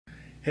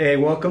Hey,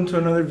 welcome to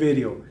another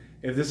video.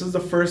 If this is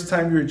the first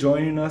time you're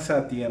joining us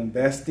at the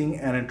Investing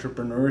and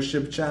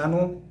Entrepreneurship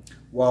channel,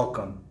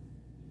 welcome.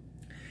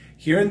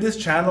 Here in this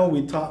channel,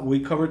 we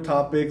cover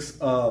topics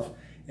of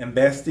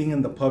investing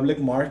in the public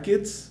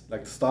markets,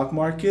 like the stock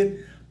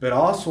market, but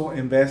also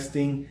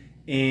investing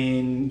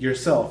in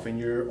yourself, in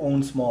your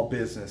own small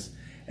business.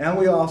 And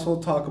we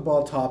also talk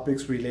about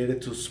topics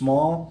related to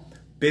small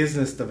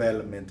business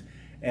development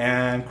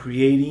and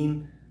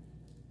creating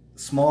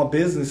small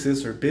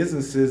businesses or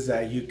businesses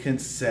that you can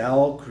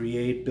sell,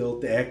 create,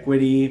 build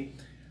equity,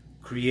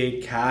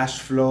 create cash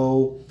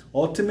flow,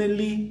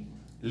 ultimately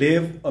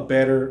live a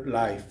better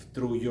life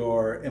through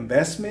your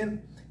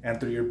investment and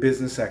through your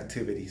business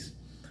activities.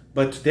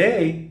 But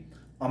today,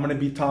 I'm going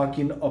to be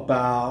talking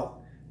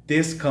about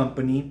this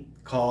company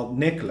called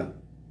Nikola.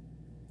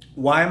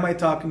 Why am I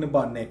talking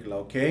about Nikola?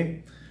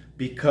 Okay,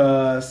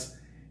 because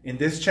in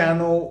this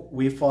channel,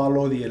 we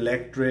follow the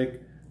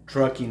electric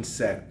trucking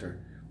sector,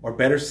 or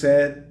better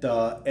said,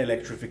 the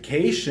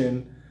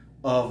electrification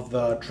of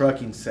the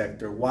trucking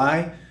sector.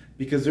 Why?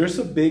 Because there's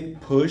a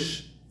big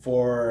push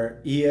for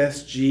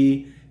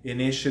ESG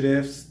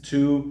initiatives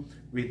to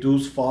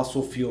reduce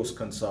fossil fuels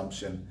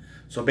consumption.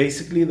 So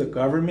basically the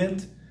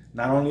government,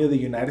 not only of the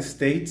United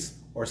States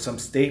or some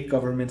state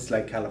governments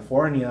like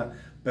California,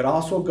 but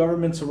also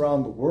governments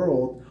around the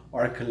world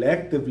are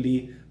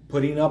collectively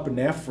putting up an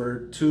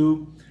effort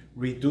to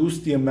reduce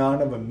the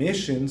amount of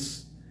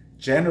emissions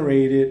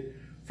generated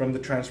from the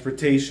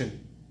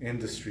transportation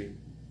industry.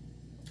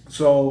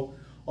 So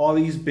all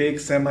these big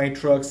semi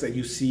trucks that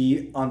you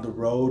see on the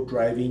road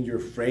driving your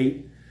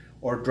freight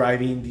or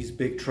driving these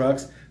big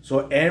trucks.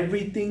 So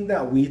everything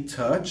that we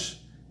touch,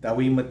 that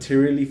we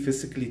materially,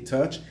 physically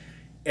touch,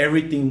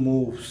 everything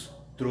moves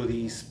through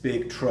these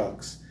big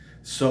trucks.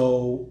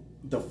 So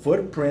the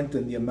footprint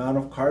and the amount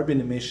of carbon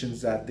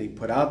emissions that they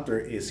put out there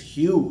is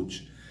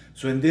huge.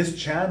 So in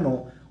this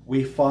channel,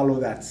 we follow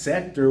that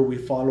sector, we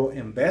follow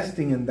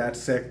investing in that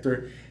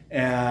sector,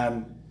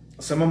 and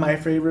some of my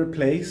favorite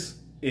plays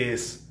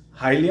is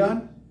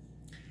HYLN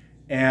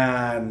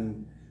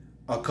and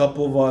a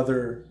couple of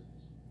other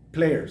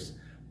players.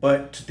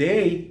 But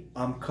today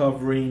I'm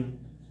covering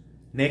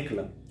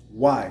Nikola.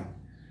 Why?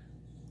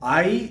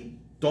 I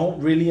don't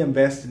really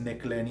invest in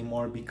Nikola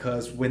anymore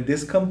because when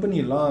this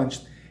company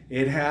launched,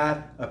 it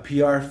had a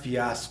PR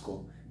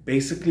fiasco.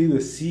 Basically, the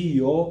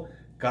CEO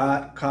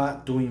got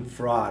caught doing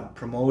fraud,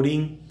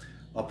 promoting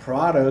a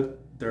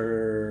product,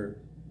 their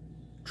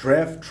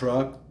Trev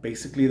truck,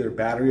 basically their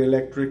battery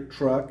electric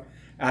truck,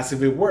 as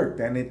if it worked,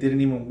 and it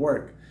didn't even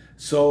work.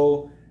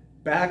 So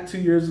back 2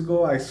 years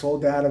ago, I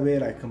sold out of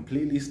it. I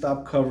completely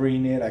stopped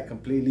covering it. I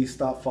completely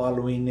stopped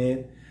following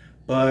it.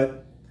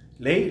 But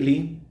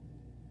lately,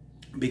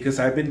 because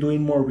I've been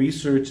doing more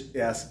research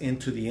as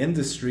into the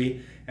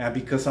industry, and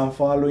because I'm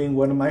following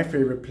one of my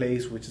favorite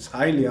plays, which is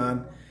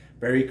HYLN,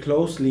 very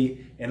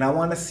closely, and I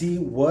want to see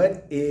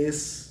what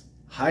is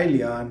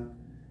HYLN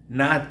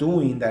not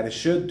doing that it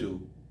should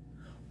do.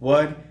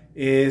 What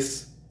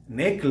is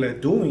Nikola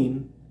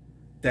doing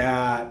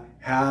that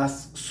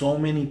has so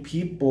many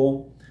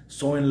people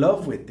so in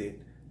love with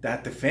it,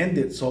 that defend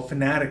it so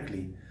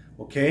fanatically?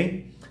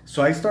 Okay,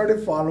 so I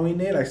started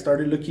following it, I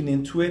started looking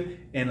into it,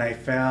 and I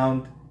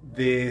found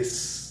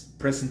this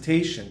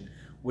presentation,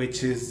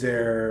 which is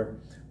their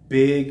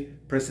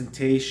big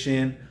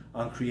presentation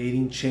on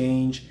creating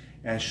change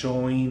and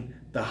showing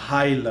the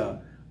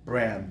HYLN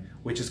brand,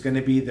 which is going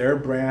to be their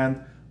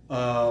brand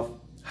of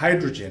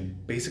hydrogen,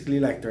 basically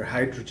like their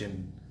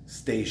hydrogen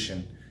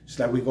station. Just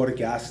like we go to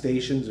gas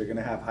stations, they're going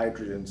to have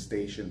hydrogen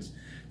stations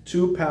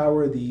to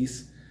power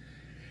these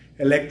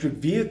electric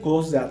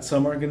vehicles, that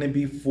some are going to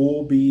be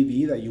full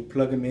BEV, that you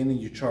plug them in and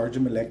you charge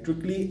them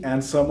electrically,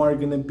 and some are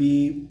going to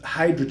be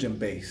hydrogen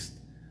based.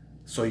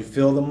 So you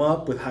fill them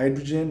up with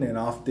hydrogen and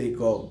off they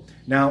go.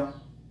 Now,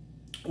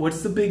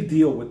 what's the big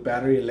deal with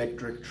battery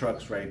electric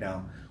trucks right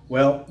now?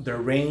 Well, their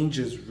range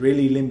is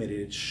really limited.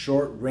 It's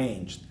short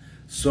ranged.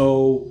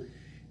 So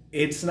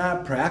it's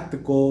not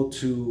practical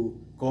to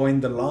go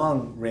in the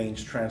long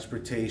range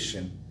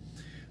transportation.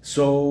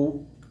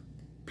 So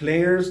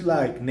players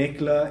like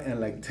Nikola and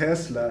like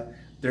Tesla,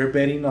 they're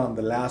betting on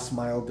the last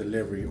mile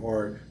delivery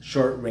or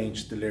short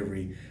range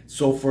delivery.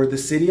 So for the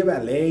city of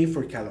LA,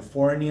 for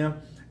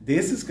California,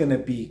 this is going to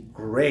be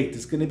great.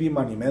 It's going to be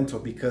monumental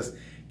because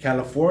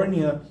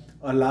California,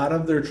 a lot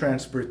of their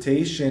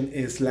transportation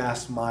is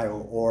last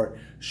mile or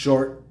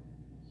short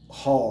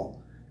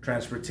haul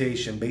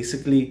transportation,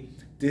 basically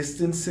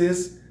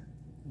distances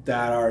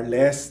that are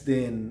less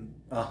than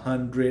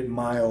 100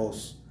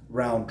 miles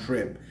round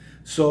trip.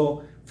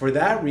 So for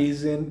that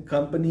reason,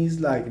 companies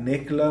like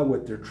Nikola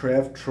with their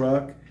Trev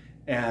truck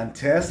and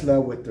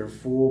Tesla with their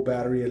full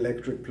battery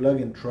electric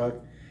plug-in truck,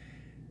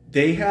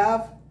 they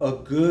have a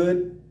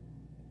good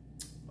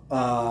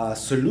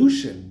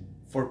solution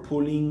for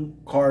pulling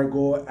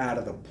cargo out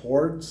of the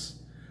ports,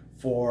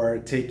 for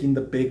taking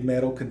the big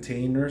metal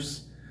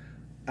containers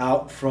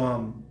out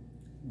from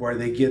where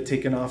they get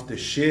taken off the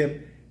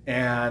ship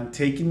and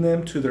taking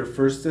them to their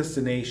first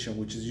destination,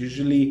 which is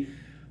usually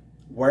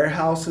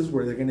warehouses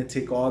where they're going to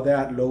take all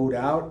that load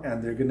out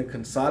and they're going to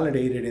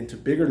consolidate it into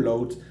bigger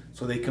loads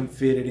so they can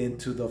fit it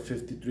into the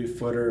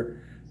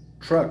 53-footer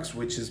trucks,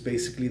 which is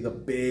basically the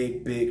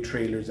big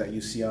trailers that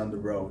you see on the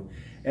road.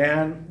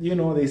 And you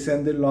know, they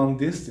send it long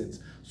distance.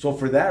 So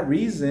for that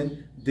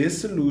reason, this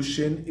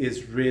solution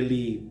is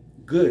really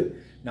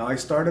good. Now, I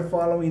started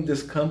following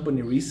this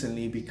company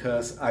recently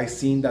because I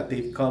seen that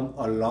they've come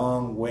a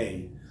long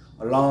way,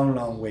 a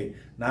long way.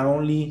 Not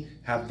only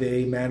have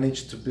they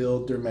managed to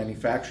build their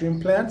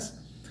manufacturing plants,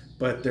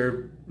 but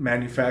they're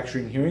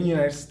manufacturing here in the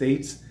United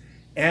States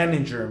and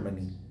in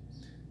Germany.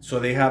 So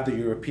they have the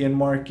European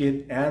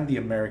market and the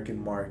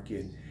American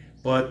market,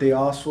 but they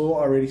also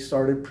already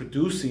started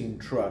producing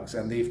trucks,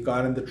 and they've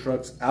gotten the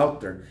trucks out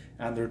there,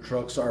 and their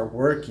trucks are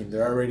working.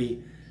 They're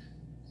already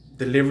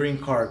delivering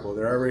cargo.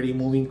 They're already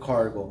moving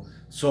cargo.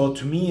 So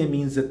to me, it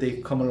means that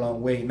they've come a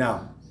long way.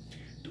 Now,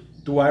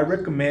 do I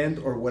recommend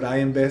or would I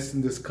invest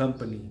in this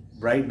company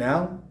right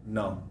now?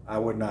 No, I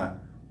would not.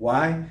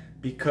 Why?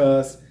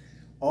 Because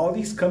all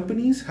these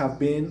companies have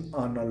been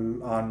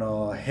on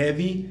a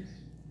heavy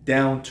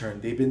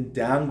downturn. They've been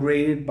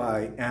downgraded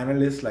by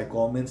analysts like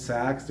Goldman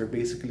Sachs. They're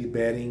basically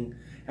betting,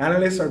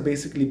 analysts are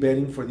basically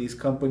betting for these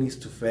companies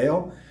to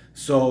fail.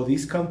 So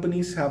these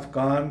companies have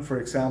gone, for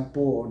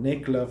example,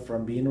 Nikola,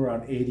 from being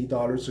around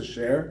 $80 a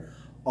share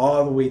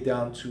all the way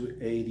down to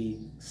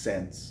 80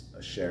 cents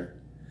a share.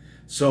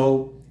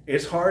 So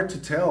it's hard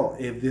to tell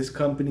if this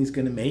company is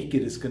going to make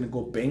it, it's going to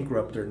go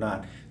bankrupt or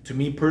not. To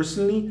me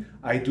personally,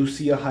 I do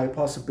see a high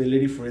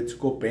possibility for it to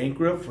go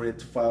bankrupt, for it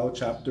to file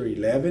Chapter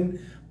 11,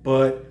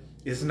 but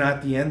it's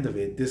not the end of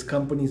it. This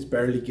company is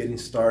barely getting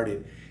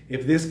started.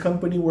 If this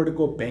company were to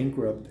go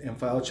bankrupt and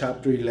file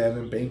Chapter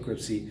 11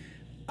 bankruptcy,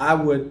 I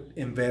would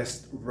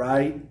invest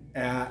right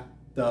at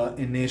the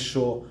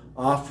initial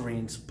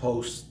offerings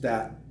post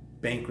that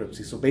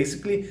bankruptcy. So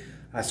basically,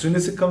 as soon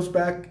as it comes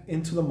back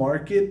into the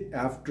market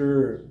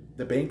after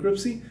the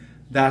bankruptcy,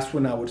 that's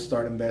when I would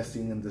start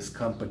investing in this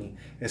company,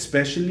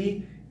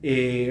 especially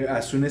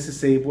as soon as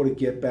it's able to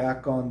get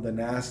back on the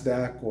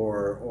NASDAQ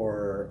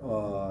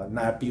or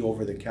not be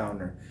over the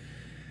counter.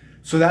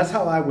 So that's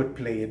how I would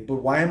play it. But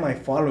why am I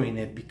following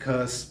it?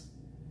 Because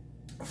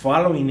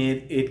following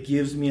it, it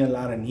gives me a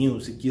lot of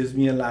news. It gives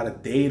me a lot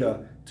of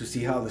data to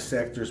see how the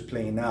sector is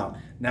playing out.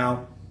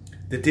 Now,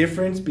 the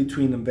difference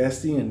between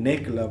investing in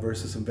Nikola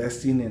versus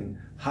investing in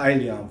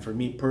HYLN for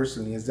me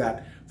personally is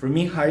that for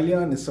me,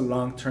 HYLN is a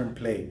long-term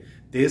play.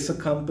 This is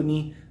a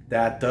company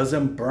that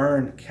doesn't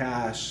burn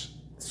cash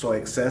so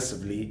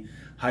excessively.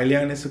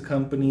 HYLN is a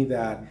company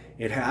that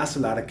it has a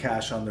lot of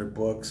cash on their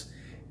books.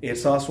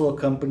 It's also a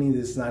company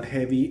that's not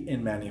heavy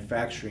in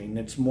manufacturing.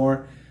 It's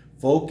more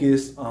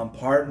focused on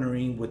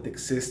partnering with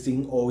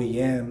existing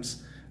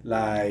OEMs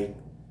like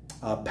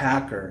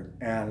Packard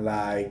and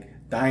like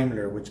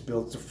Daimler, which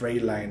builds the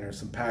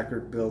Freightliners, and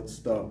Packard builds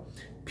the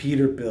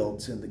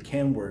Peterbilts and the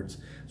Kenworths.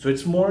 So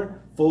it's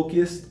more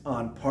focused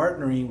on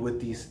partnering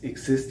with these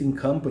existing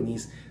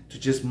companies to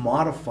just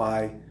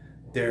modify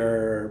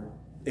their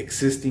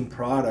existing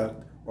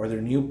product or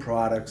their new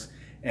products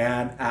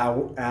and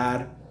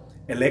add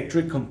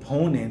electric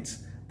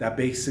components that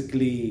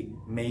basically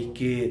make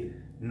it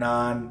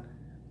non-carbon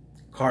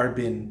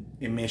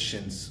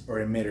emissions or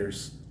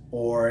emitters,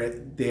 or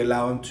they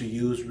allow them to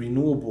use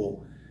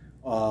renewable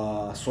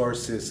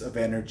sources of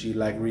energy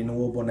like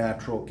renewable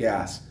natural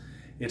gas.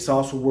 It's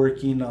also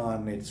working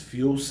on its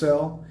fuel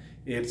cell.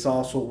 It's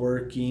also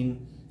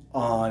working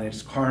on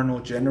its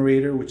Carnot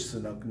generator, which is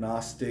an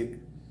agnostic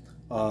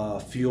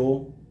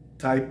fuel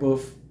type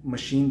of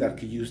machine that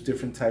could use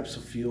different types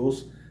of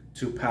fuels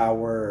to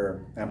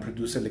power and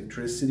produce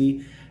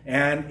electricity.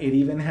 And it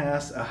even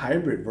has a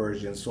hybrid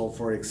version. So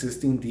for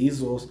existing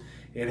diesels,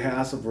 it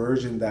has a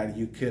version that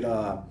you could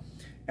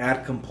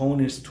add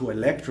components to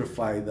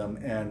electrify them,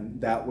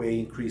 and that way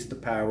increase the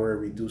power,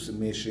 reduce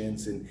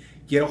emissions, and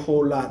get a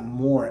whole lot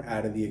more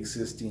out of the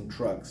existing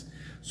trucks.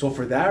 So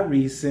for that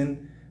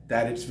reason,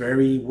 that it's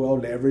very well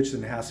leveraged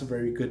and has a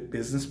very good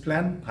business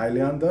plan,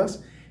 HYLN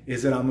does,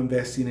 is that I'm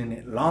investing in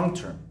it long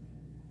term.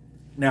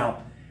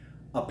 Now,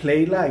 a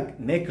play like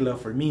Nikola,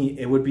 for me,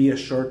 it would be a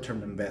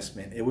short-term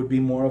investment. It would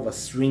be more of a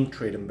swing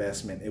trade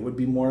investment. It would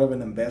be more of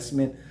an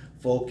investment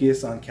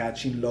focused on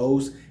catching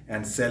lows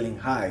and selling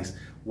highs.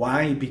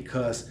 Why?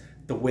 Because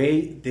the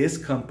way this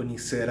company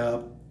set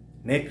up,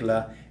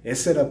 Nikola,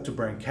 is set up to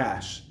burn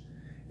cash.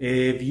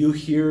 If you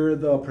hear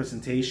the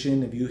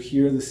presentation, if you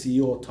hear the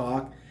CEO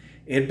talk,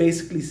 it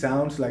basically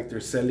sounds like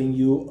they're selling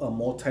you a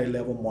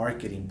multi-level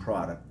marketing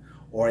product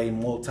or a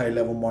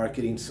multi-level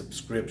marketing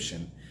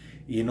subscription.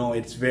 You know,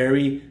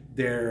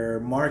 their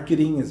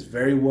marketing is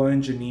very well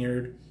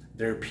engineered,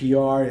 their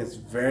PR is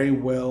very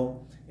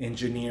well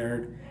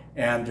engineered,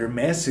 and their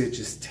message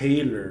is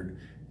tailored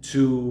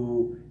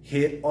to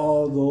hit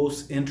all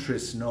those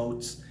interest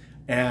notes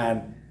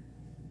and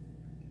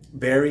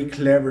very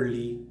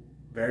cleverly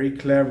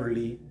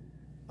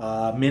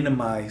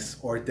minimize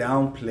or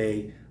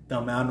downplay the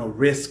amount of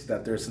risk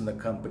that there's in the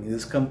company.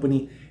 This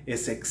company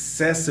is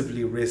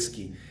excessively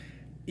risky.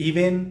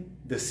 Even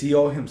the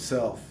CEO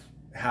himself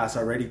has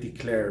already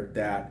declared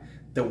that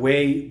the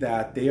way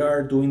that they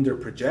are doing their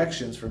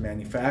projections for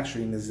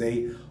manufacturing is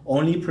they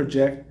only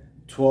project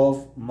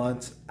 12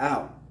 months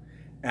out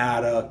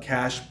at a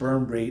cash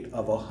burn rate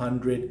of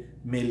 $100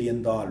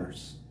 million.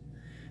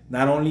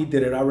 Not only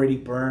did it already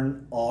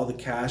burn all the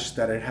cash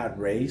that it had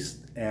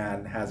raised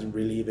and hasn't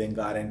really even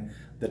gotten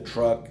the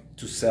truck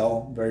to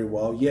sell very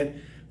well yet,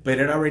 but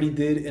it already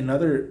did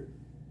another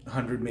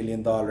 $100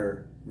 million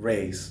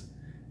raise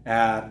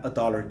at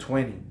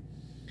 $1.20.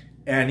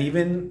 And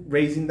even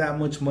raising that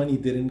much money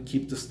didn't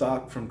keep the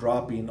stock from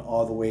dropping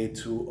all the way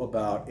to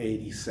about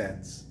 80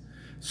 cents.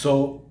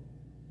 So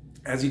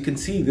as you can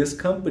see, this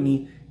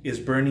company is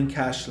burning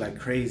cash like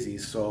crazy.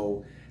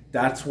 So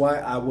that's why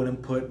I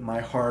wouldn't put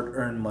my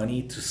hard-earned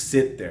money to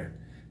sit there,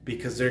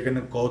 because they're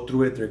gonna go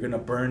through it, they're gonna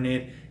burn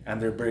it, and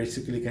they're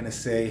basically gonna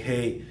say,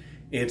 hey,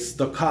 it's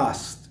the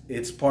cost.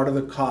 It's part of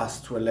the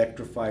cost to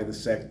electrify the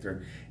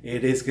sector.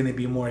 It is gonna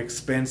be more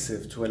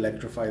expensive to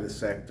electrify the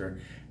sector.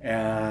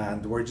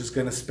 And we're just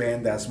gonna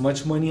spend as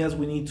much money as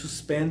we need to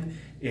spend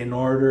in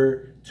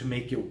order to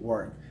make it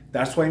work.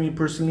 That's why me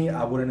personally,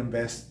 I wouldn't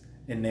invest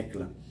in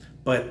Nikola.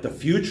 But the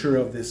future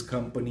of this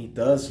company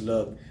does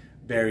look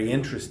very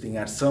interesting.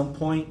 At some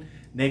point,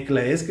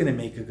 Nikola is going to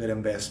make a good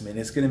investment.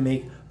 It's going to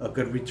make a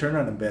good return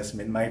on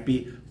investment. It might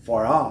be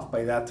far off.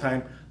 By that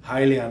time,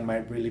 HYLN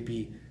might really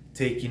be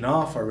taking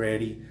off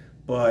already.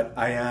 But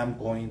I am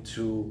going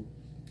to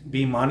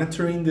be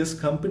monitoring this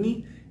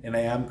company, and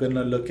I am going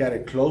to look at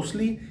it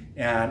closely.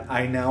 And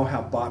I now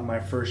have bought my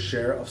first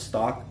share of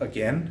stock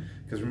again.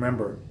 Because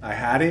remember, I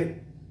had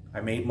it,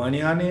 I made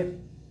money on it,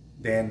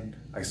 then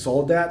I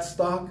sold that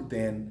stock,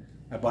 then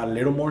I bought a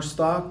little more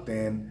stock,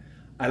 then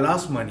I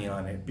lost money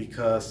on it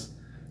because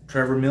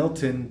Trevor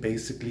Milton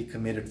basically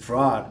committed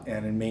fraud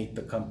and it made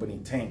the company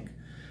tank.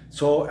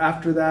 So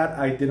after that,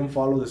 I didn't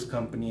follow this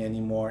company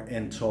anymore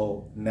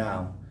until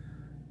now,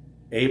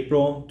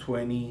 April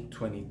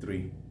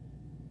 2023.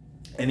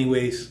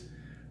 Anyways,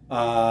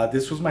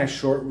 this was my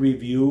short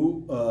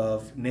review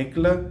of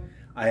Nikola.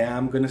 I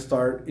am going to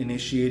start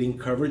initiating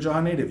coverage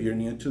on it. If you're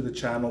new to the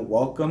channel,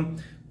 welcome.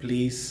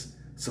 Please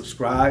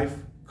subscribe,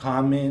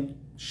 comment,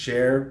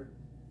 share,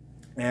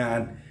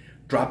 and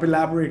drop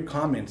elaborate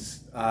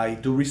comments. I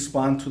do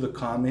respond to the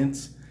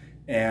comments,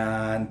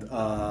 and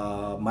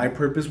my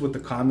purpose with the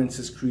comments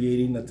is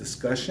creating a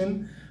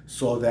discussion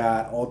so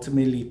that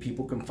ultimately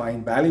people can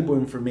find valuable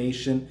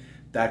information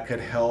that could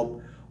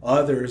help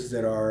others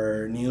that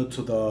are new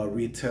to the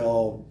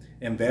retail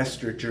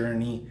investor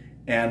journey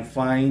and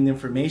find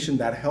information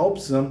that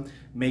helps them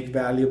make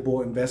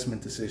valuable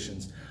investment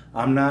decisions.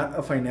 I'm not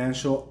a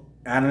financial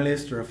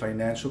analyst or a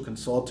financial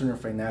consultant or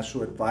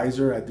financial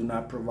advisor. I do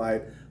not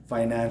provide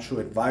financial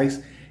advice.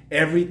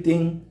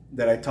 Everything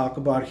that I talk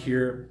about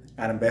here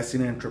at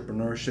Investing in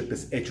Entrepreneurship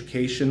is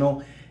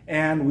educational,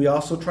 and we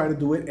also try to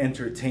do it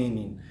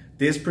entertaining.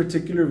 This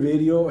particular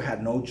video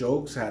had no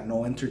jokes, had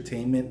no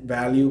entertainment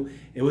value.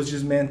 It was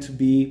just meant to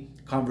be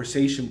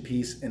conversation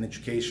piece and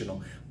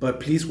educational. But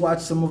please watch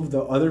some of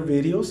the other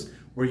videos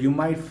where you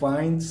might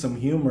find some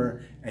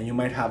humor and you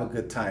might have a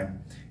good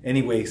time.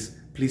 Anyways,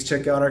 please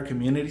check out our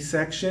community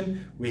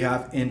section. We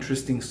have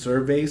interesting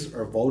surveys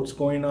or votes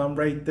going on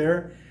right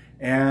there.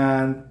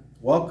 And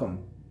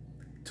welcome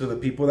to the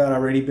people that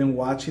already been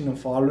watching and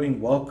following.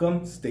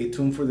 Welcome. Stay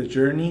tuned for the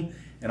journey,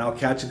 and I'll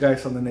catch you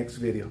guys on the next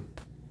video.